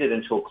retreated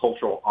into a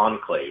cultural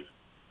enclave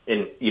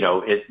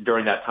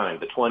during that time,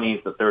 the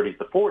 20s, the 30s,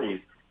 the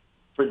 40s.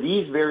 For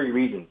these very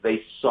reasons,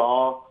 they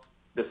saw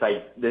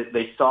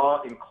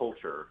in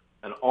culture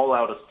an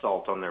all-out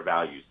assault on their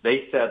values.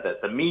 They said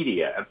that the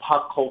media and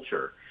pop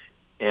culture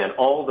and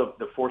all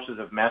the forces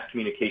of mass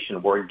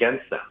communication were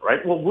against them,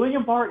 right? Well,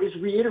 William Barr is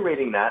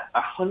reiterating that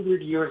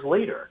 100 years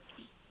later.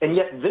 And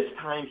yet this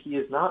time he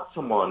is not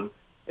someone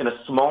in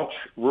a small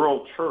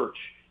rural church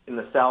in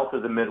the South or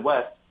the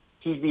Midwest.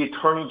 He's the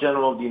Attorney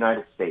General of the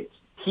United States.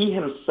 He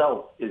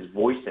himself is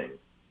voicing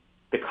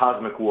the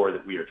cosmic war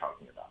that we are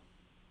talking about.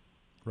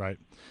 Right.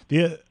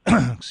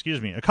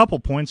 Excuse me. A couple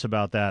points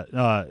about that.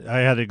 I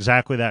had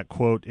exactly that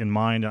quote in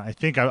mind. I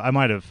think I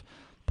might have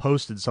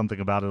posted something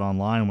about it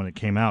online when it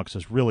came out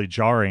because it's really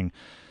jarring.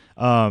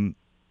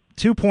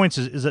 2 points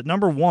is that,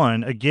 number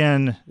one,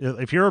 again,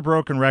 if you're a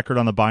broken record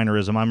on the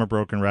binarism, I'm a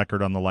broken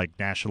record on the like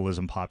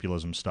nationalism,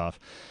 populism stuff.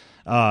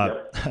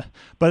 But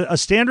a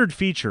standard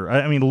feature,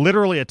 I mean,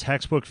 literally a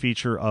textbook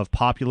feature of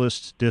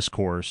populist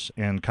discourse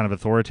and kind of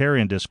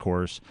authoritarian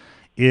discourse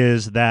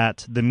is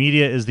that the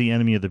media is the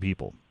enemy of the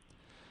people.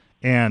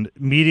 And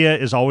media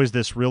is always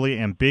this really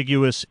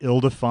ambiguous,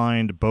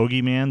 ill-defined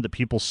bogeyman that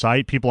people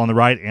cite. People on the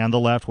right and the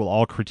left will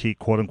all critique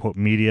quote-unquote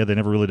media. They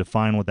never really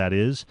define what that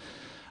is.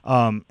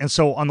 And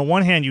so on the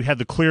one hand, you have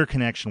the clear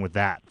connection with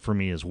that for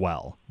me as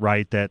well,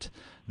 right? That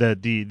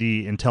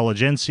the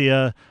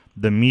intelligentsia,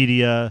 the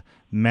media,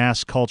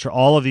 mass culture,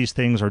 all of these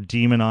things are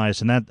demonized.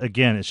 And that,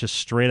 again, it's just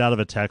straight out of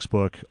a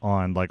textbook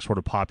on like sort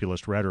of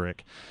populist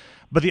rhetoric.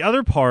 But the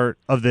other part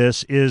of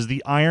this is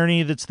the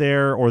irony that's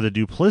there, or the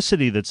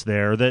duplicity that's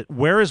there, that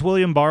where is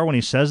William Barr when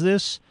he says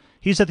this?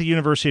 He's at the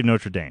University of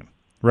Notre Dame,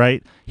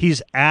 right?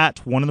 He's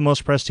at one of the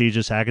most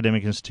prestigious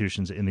academic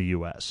institutions in the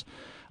U.S.,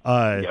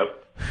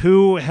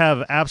 who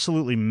have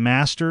absolutely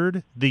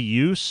mastered the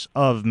use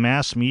of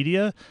mass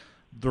media.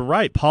 The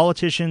right,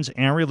 politicians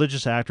and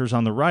religious actors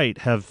on the right,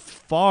 have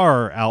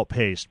far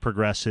outpaced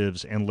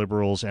progressives and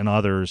liberals and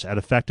others at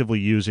effectively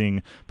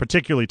using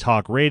particularly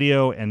talk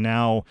radio and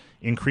now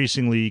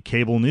increasingly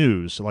cable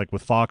news, like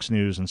with Fox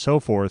News and so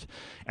forth.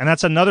 And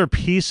that's another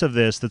piece of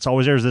this that's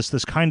always there, is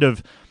this kind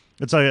of,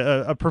 it's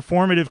a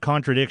performative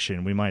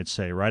contradiction, we might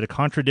say, right? A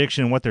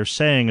contradiction in what they're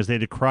saying is they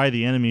decry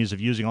the enemies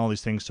of using all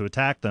these things to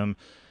attack them,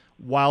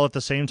 while at the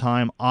same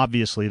time,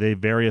 obviously, they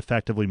very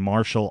effectively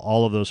marshal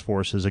all of those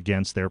forces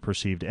against their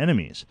perceived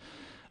enemies.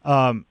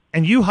 And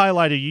you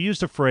highlighted, you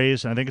used a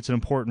phrase, and I think it's an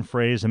important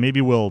phrase, and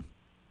maybe we'll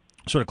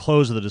sort of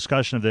close the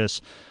discussion of this,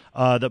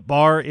 that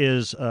Barr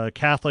is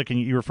Catholic, and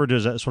you referred to it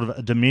as a sort of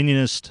a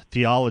dominionist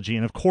theology.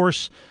 And of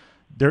course,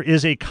 there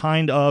is a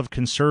kind of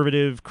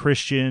conservative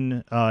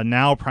Christian,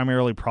 now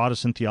primarily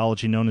Protestant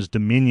theology known as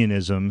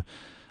dominionism,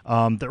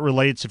 that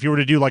relates, if you were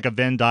to do like a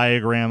Venn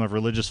diagram of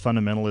religious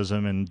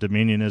fundamentalism and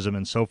dominionism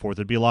and so forth,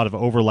 there'd be a lot of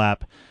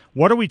overlap.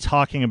 What are we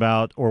talking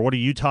about, or what are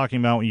you talking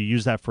about when you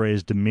use that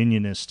phrase,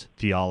 dominionist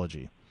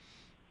theology?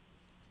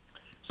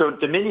 So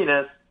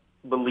dominionists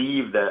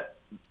believe that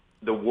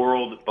the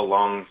world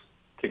belongs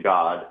to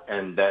God,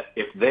 and that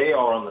if they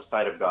are on the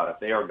side of God, if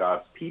they are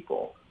God's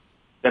people,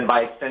 then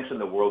by extension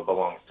the world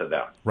belongs to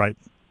them. Right.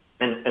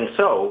 And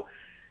so,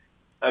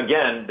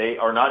 again, they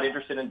are not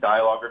interested in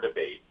dialogue or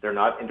debate. They're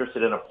not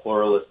interested in a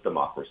pluralist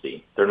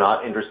democracy. They're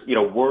not interested,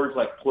 words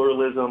like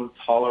pluralism,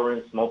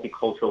 tolerance,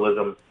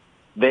 multiculturalism,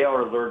 they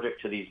are allergic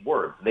to these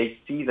words. They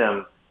see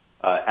them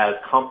as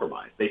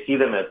compromise. They see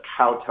them as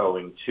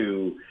kowtowing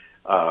to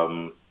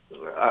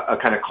a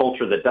kind of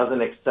culture that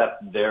doesn't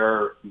accept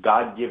their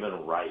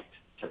God-given right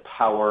to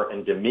power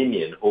and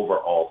dominion over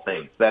all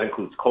things. That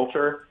includes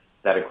culture.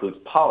 That includes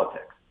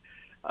politics.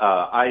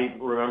 I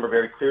remember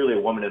very clearly a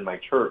woman in my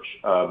church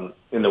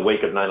in the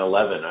wake of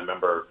 9/11. I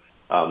remember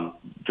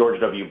George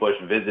W. Bush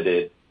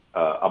visited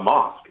a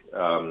mosque.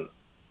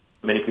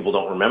 Many people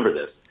don't remember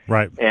this.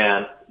 Right.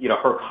 And,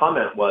 her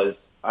comment was,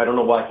 I don't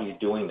know why he's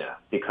doing that,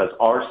 because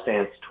our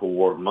stance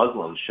toward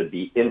Muslims should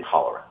be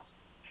intolerance.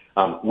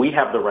 We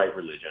have the right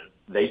religion.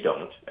 They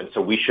don't. And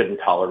so we shouldn't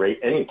tolerate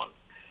anyone.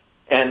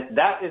 And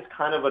that is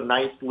kind of a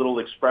nice little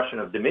expression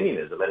of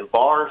dominionism. And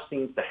Barr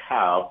seems to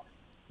have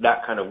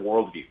that kind of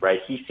worldview,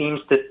 right? He seems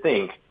to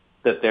think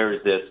that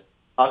there's this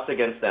us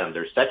against them.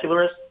 There's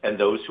secularists and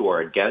those who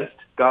are against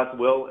God's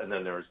will, and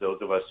then there's those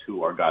of us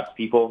who are God's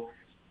people,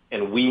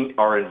 and we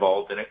are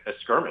involved in a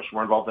skirmish.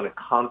 We're involved in a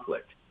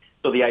conflict.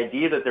 So the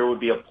idea that there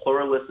would be a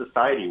pluralist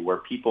society where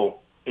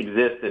people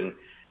exist in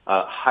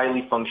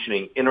highly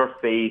functioning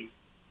interfaith,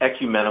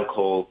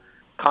 ecumenical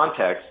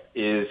context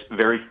is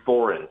very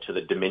foreign to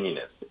the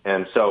dominionists.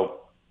 And so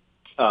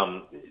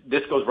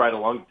this goes right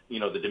along, the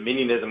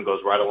dominionism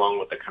goes right along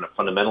with the kind of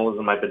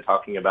fundamentalism I've been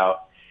talking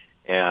about.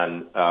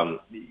 And I'm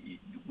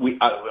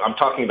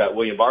talking about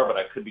William Barr, but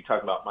I could be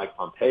talking about Mike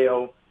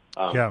Pompeo,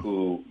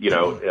 who,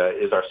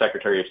 is our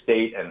Secretary of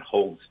State and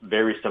holds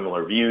very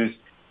similar views.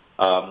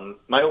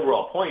 My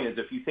overall point is,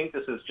 if you think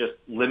this is just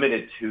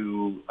limited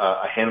to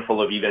a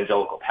handful of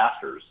evangelical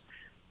pastors,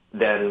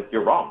 then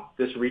you're wrong.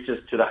 This reaches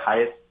to the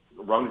highest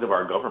rungs of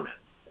our government,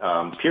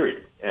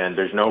 period. And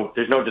there's no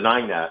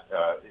denying that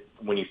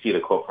when you see the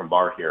quote from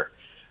Barr here.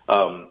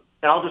 And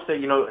I'll just say,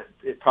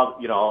 it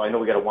probably, I know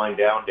we got to wind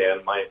down,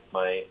 Dan.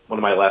 One of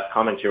my last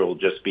comments here will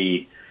just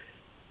be,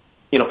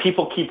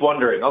 people keep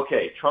wondering,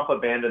 okay, Trump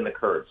abandoned the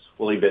Kurds.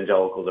 Will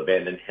evangelicals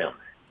abandon him?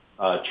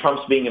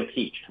 Trump's being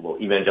impeached. Will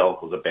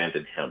evangelicals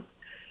abandon him?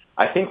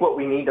 I think what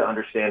we need to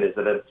understand is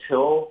that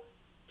until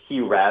he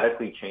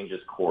radically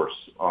changes course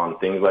on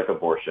things like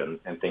abortion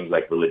and things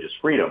like religious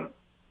freedom,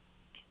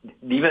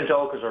 the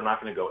evangelicals are not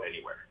going to go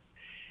anywhere.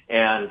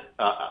 And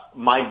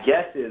my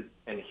guess is,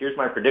 and here's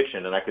my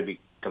prediction, and I could be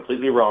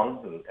completely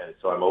wrong, and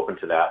so I'm open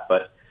to that,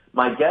 but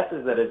my guess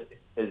is that as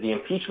the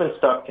impeachment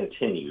stuff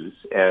continues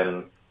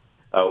and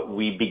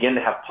we begin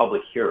to have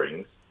public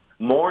hearings,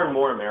 more and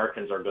more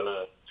Americans are going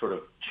to sort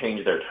of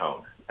change their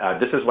tone.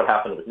 This is what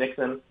happened with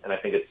Nixon, and I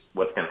think it's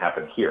what's going to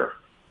happen here.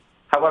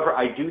 However,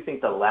 I do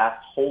think the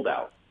last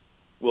holdout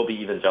will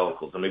be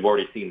evangelicals, and we've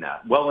already seen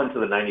that. Well into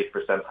the 90th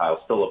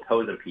percentile still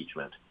oppose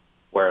impeachment.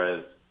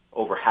 whereas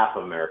over half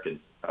of Americans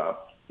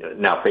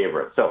now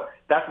favor it. So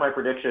that's my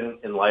prediction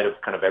in light of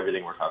kind of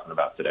everything we're talking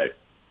about today.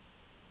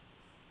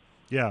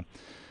 Yeah,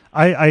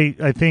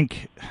 I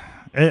think,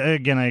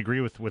 again, I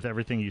agree with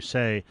everything you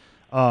say.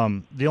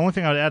 The only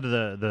thing I'd add to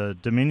the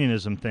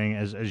dominionism thing,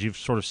 as you've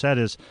sort of said,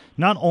 is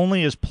not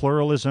only is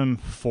pluralism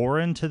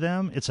foreign to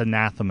them, it's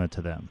anathema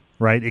to them,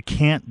 right? It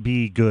can't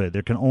be good.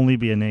 There can only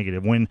be a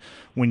negative. When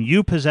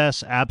you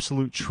possess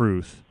absolute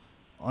truth,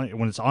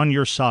 when it's on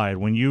your side,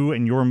 when you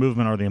and your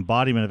movement are the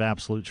embodiment of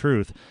absolute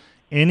truth,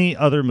 any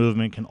other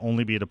movement can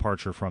only be a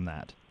departure from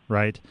that,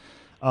 right?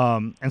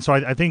 And so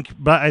I think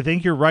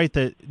you're right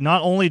that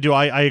not only do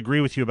I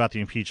agree with you about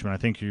the impeachment, I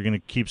think you're going to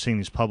keep seeing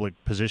these public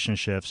position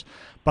shifts,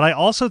 but I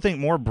also think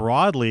more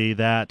broadly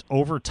that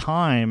over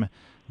time,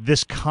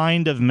 this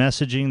kind of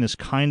messaging, this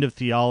kind of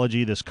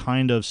theology, this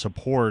kind of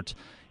support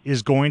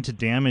is going to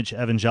damage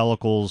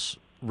evangelicals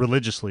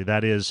religiously.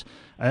 That is,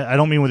 I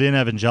don't mean within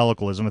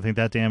evangelicalism. I think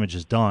that damage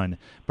is done,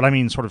 but I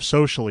mean sort of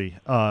socially.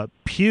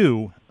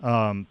 Pew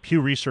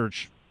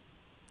Research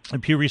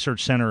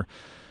Center,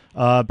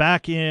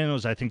 back in, it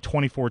was, I think,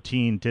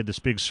 2014, did this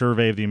big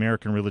survey of the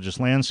American religious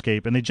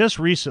landscape, and they just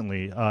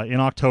recently, in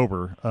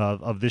October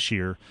of this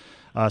year,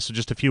 so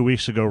just a few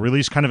weeks ago,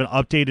 released kind of an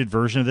updated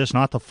version of this,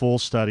 not the full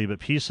study, but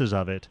pieces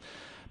of it.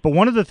 But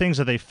one of the things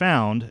that they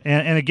found,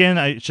 and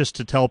again, just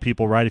to tell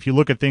people, right, if you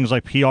look at things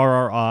like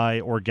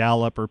PRRI or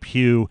Gallup or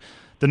Pew,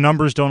 the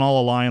numbers don't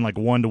all align like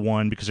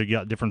one-to-one because you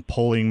got different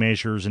polling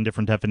measures and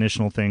different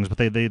definitional things, but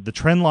the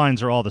trend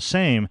lines are all the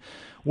same.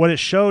 What it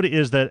showed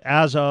is that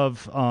as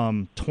of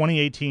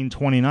 2018,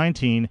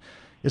 2019,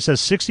 it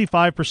says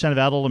 65% of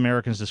adult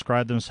Americans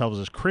describe themselves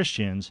as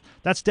Christians.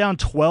 That's down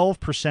 12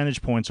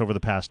 percentage points over the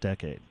past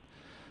decade.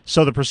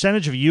 So the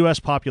percentage of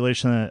U.S.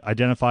 population that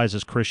identifies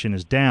as Christian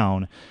is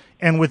down.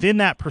 And within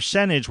that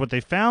percentage, what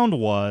they found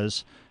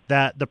was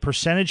that the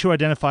percentage who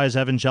identify as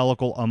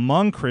evangelical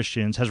among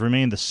Christians has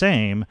remained the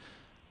same,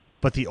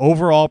 but the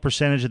overall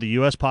percentage of the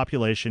U.S.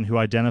 population who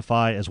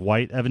identify as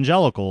white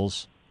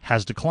evangelicals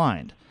has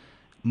declined.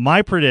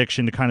 My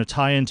prediction, to kind of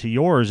tie into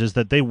yours, is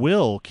that they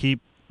will keep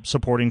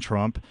supporting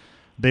Trump.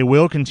 They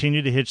will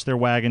continue to hitch their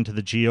wagon to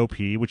the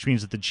GOP, which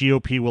means that the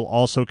GOP will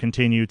also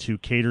continue to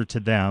cater to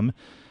them.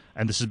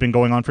 And this has been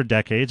going on for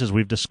decades, as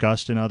we've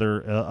discussed in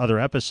other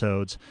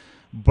episodes.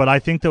 But I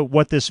think that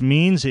what this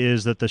means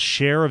is that the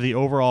share of the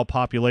overall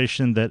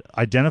population that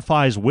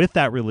identifies with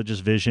that religious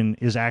vision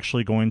is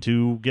actually going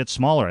to get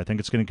smaller. I think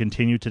it's going to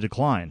continue to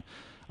decline.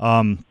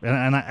 And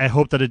I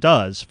hope that it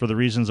does for the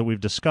reasons that we've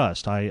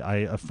discussed. I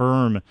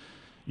affirm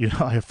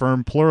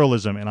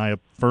pluralism, and I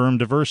affirm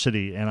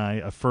diversity, and I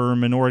affirm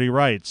minority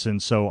rights,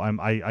 and so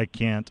I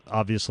can't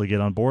obviously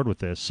get on board with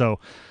this. So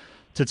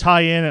to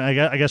tie in, and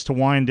I guess to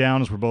wind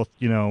down, as we're both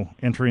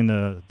entering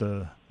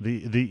the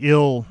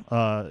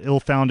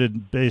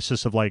ill-founded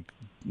basis of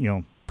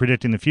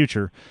predicting the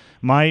future,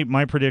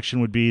 my prediction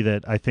would be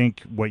that I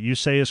think what you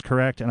say is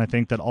correct, and I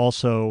think that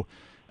also,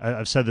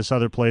 I've said this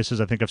other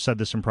places, I think I've said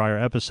this in prior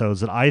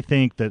episodes, that I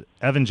think that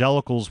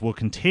evangelicals will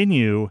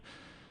continue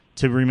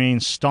to remain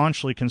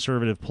staunchly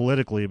conservative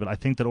politically, but I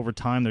think that over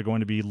time they're going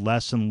to be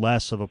less and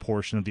less of a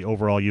portion of the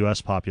overall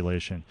U.S.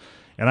 population.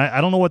 And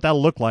I don't know what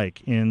that'll look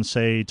like in,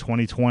 say,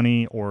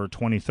 2020 or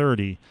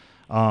 2030,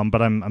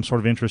 but I'm sort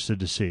of interested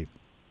to see.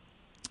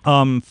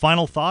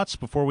 Final thoughts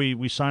before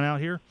we sign out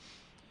here?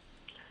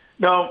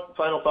 No,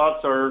 final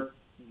thoughts are,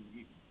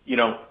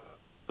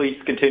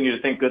 please continue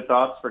to think good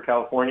thoughts for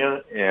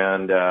California,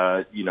 and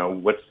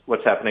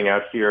what's happening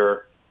out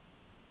here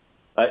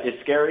is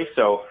scary.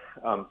 So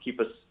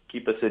keep us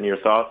in your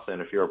thoughts,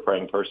 and if you're a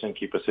praying person,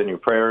 keep us in your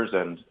prayers.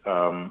 And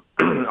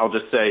I'll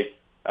just say,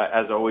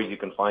 as always, you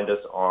can find us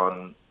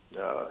on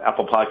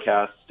Apple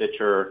Podcasts,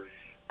 Stitcher,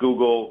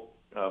 Google,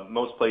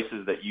 most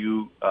places that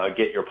you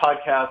get your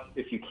podcasts.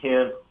 If you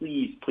can,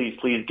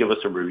 please give us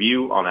a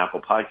review on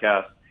Apple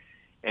Podcasts.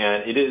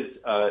 And it is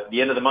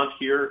the end of the month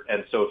here,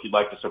 and so if you'd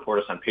like to support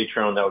us on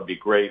Patreon, that would be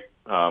great.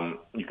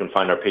 You can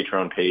find our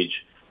Patreon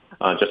page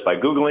just by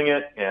Googling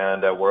it,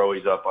 and we're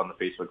always up on the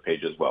Facebook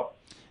page as well.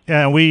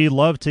 Yeah, we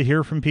love to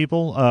hear from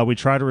people. We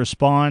try to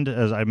respond.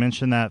 As I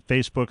mentioned, that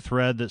Facebook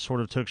thread that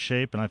sort of took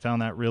shape, and I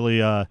found that really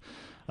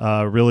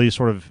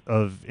sort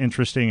of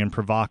interesting and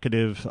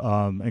provocative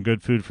and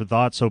good food for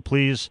thought. So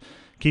please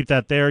keep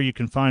that there. You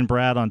can find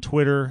Brad on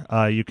Twitter.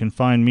 You can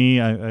find me.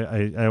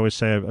 I always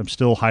say I'm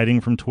still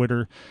hiding from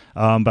Twitter,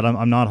 but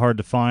I'm not hard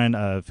to find.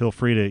 Feel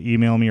free to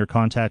email me or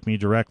contact me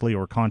directly,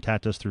 or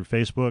contact us through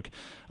Facebook.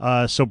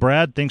 So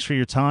Brad, thanks for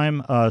your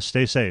time.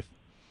 Stay safe.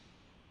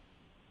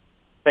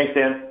 Thanks,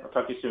 Dan. I'll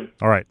talk to you soon.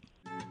 All right.